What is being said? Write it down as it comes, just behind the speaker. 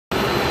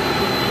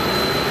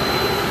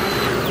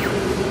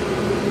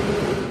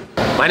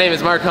My name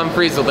is Mark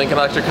Humphreys with Lincoln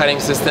Electric Cutting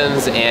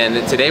Systems,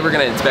 and today we're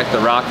going to inspect the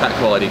raw cut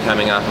quality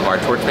coming off of our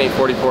Torchmate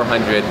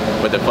 4400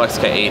 with the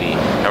FluxCut 80.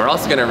 And we're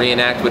also going to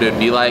reenact what it would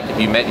be like if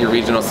you met your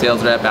regional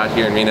sales rep out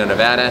here in Reno,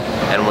 Nevada,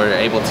 and we're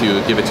able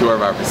to give a tour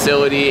of our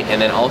facility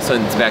and then also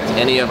inspect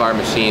any of our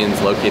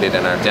machines located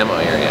in our demo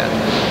area.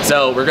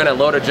 So we're going to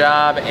load a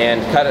job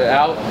and cut it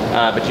out,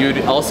 but you'd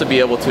also be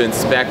able to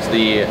inspect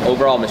the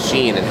overall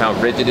machine and how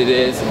rigid it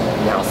is,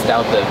 and how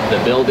stout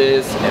the build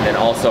is, and then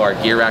also our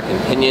gear rack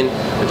and pinion,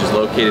 which is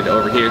located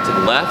over here to the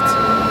left.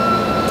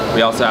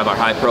 We also have our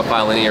high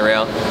profile linear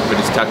rail, which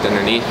is tucked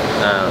underneath,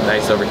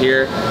 nice over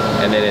here,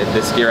 and then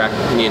this gear rack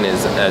and pinion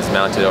is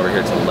mounted over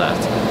here to the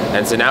left.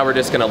 And so now we're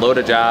just going to load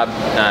a job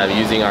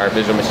using our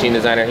visual machine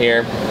designer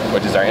here,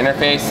 which is our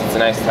interface. It's a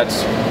nice touch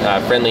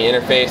friendly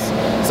interface.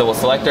 So we'll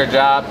select our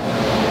job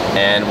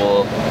and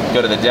we'll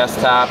go to the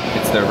desktop.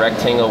 It's the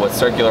rectangle with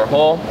circular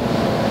hole.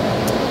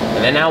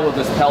 And then now we'll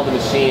just tell the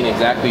machine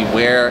exactly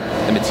where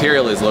the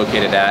material is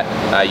located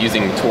at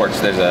using the torch.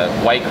 There's a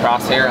white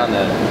crosshair on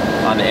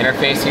the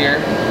interface here.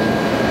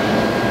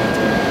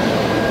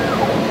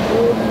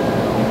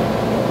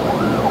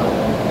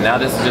 Now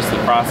this is just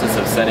the process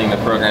of setting the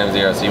program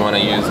 0. So you want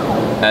to use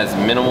as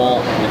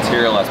minimal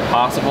material as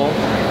possible.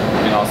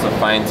 You can also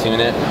fine tune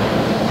it.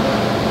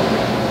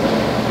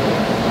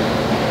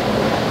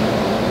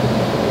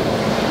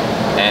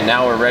 And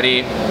now we're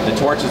ready. The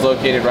torch is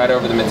located right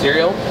over the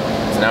material.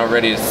 So now we're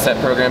ready to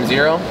set program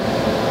 0.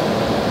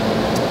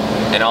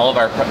 And all of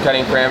our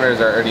cutting parameters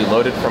are already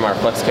loaded from our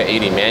FluxCut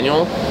 80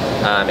 manual.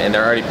 And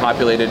they're already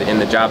populated in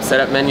the job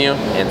setup menu,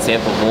 and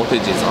sample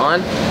voltage is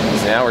on.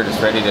 So now we're just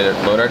ready to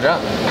load our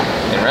job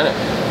and run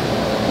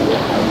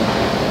it.